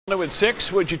At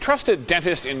 6, would you trust a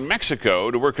dentist in Mexico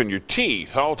to work on your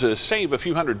teeth, all to save a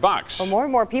few $100s? Well, more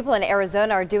and more people in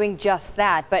Arizona are doing just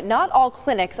that, but not all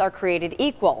clinics are created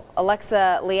equal.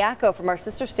 Alexa Liaco from our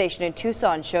sister station in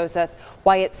Tucson shows us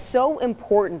why it's so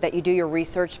important that you do your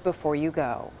research before you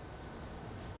go.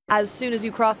 As soon as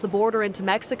you cross the border into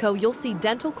Mexico, you'll see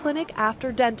dental clinic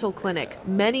after dental clinic,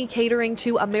 many catering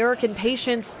to American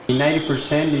patients.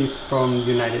 90% is from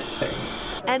the United States.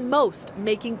 And most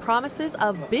making promises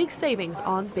of big savings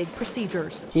on big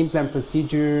procedures. Implant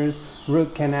procedures,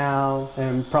 root canal,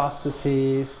 and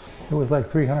prostheses. It was like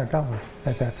 $300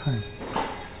 at that time,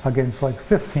 against like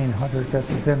 $1,500 that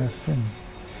the dentist in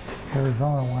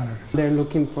Arizona wanted. They're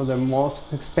looking for the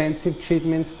most expensive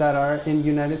treatments that are in the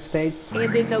United States.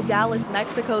 And in Nogales,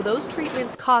 Mexico, those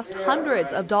treatments cost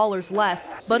hundreds of dollars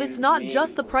less. But it's not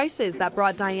just the prices that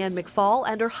brought Diane McFall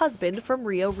and her husband from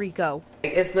Rio Rico.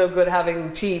 It's no good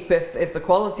having cheap if the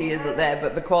quality isn't there,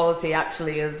 but the quality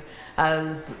actually is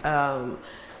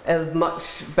much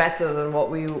better than what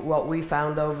we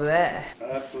found over there.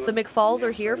 The McFalls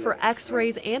are here for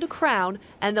x-rays and a crown,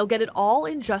 and they'll get it all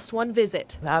in just one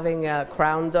visit. Having a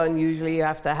crown done, usually you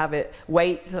have to have it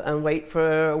wait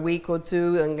for a week or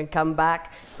two and then come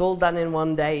back. It's all done in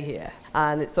one day here.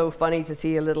 And it's so funny to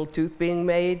see a little tooth being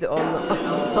made on the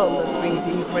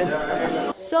 3D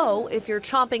printer. So if you're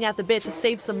chomping at the bit to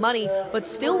save some money but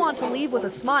still want to leave with a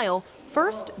smile,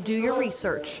 first, do your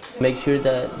research. Make sure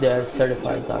that they're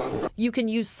certified doctors. You can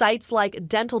use sites like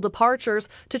Dental Departures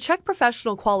to check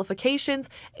professional qualifications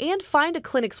and find a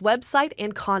clinic's website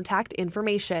and contact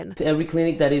information. Every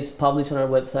clinic that is published on our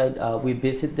website, we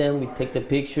visit them, we take the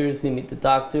pictures, we meet the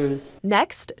doctors.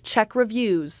 Next, check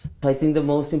reviews. I think the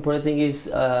most important thing is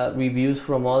reviews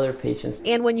from other patients.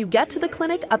 And when you get to the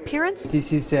clinic, appearance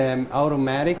This is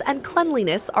automatic. and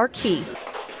cleanliness are key.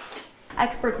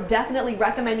 Experts definitely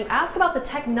recommend you ask about the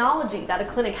technology that a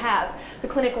clinic has. The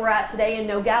clinic we're at today in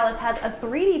Nogales has a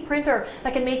 3D printer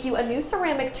that can make you a new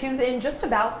ceramic tooth in just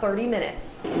about 30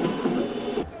 minutes.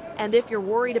 And if you're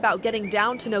worried about getting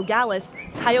down to Nogales,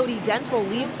 Coyote Dental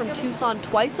leaves from Tucson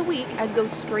twice a week and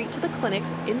goes straight to the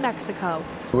clinics in Mexico.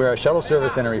 We're a shuttle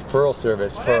service and a referral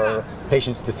service for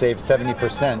patients to save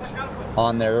 70%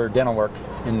 on their dental work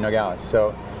in Nogales.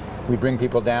 So we bring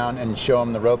people down and show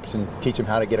them the ropes and teach them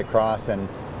how to get across and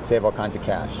save all kinds of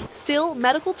cash. Still,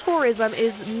 medical tourism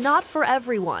is not for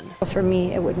everyone. For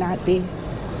me, it would not be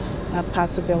a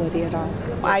possibility at all.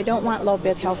 I don't want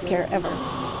low-bid health care ever,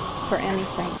 for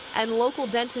anything. And local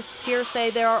dentists here say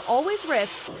there are always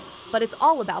risks, but it's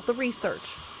all about the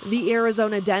research. The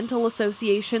Arizona Dental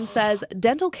Association says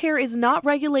dental care is not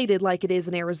regulated like it is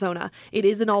in Arizona. It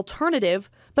is an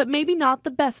alternative, but maybe not the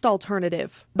best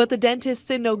alternative. But the dentists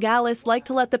in Nogales like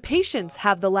to let the patients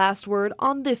have the last word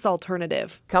on this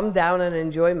alternative. Come down and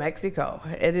enjoy Mexico.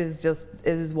 It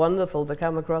is wonderful to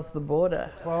come across the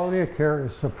border. Quality of care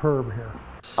is superb here.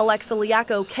 Alexa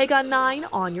Liaco, KGUN 9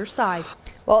 on your side.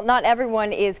 Well, not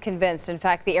everyone is convinced. In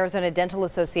fact, the Arizona Dental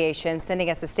Association sending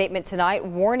us a statement tonight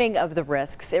warning of the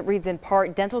risks. It reads in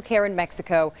part, dental care in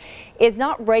Mexico is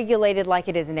not regulated like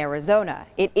it is in Arizona.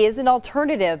 It is an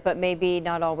alternative, but maybe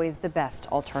not always the best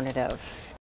alternative.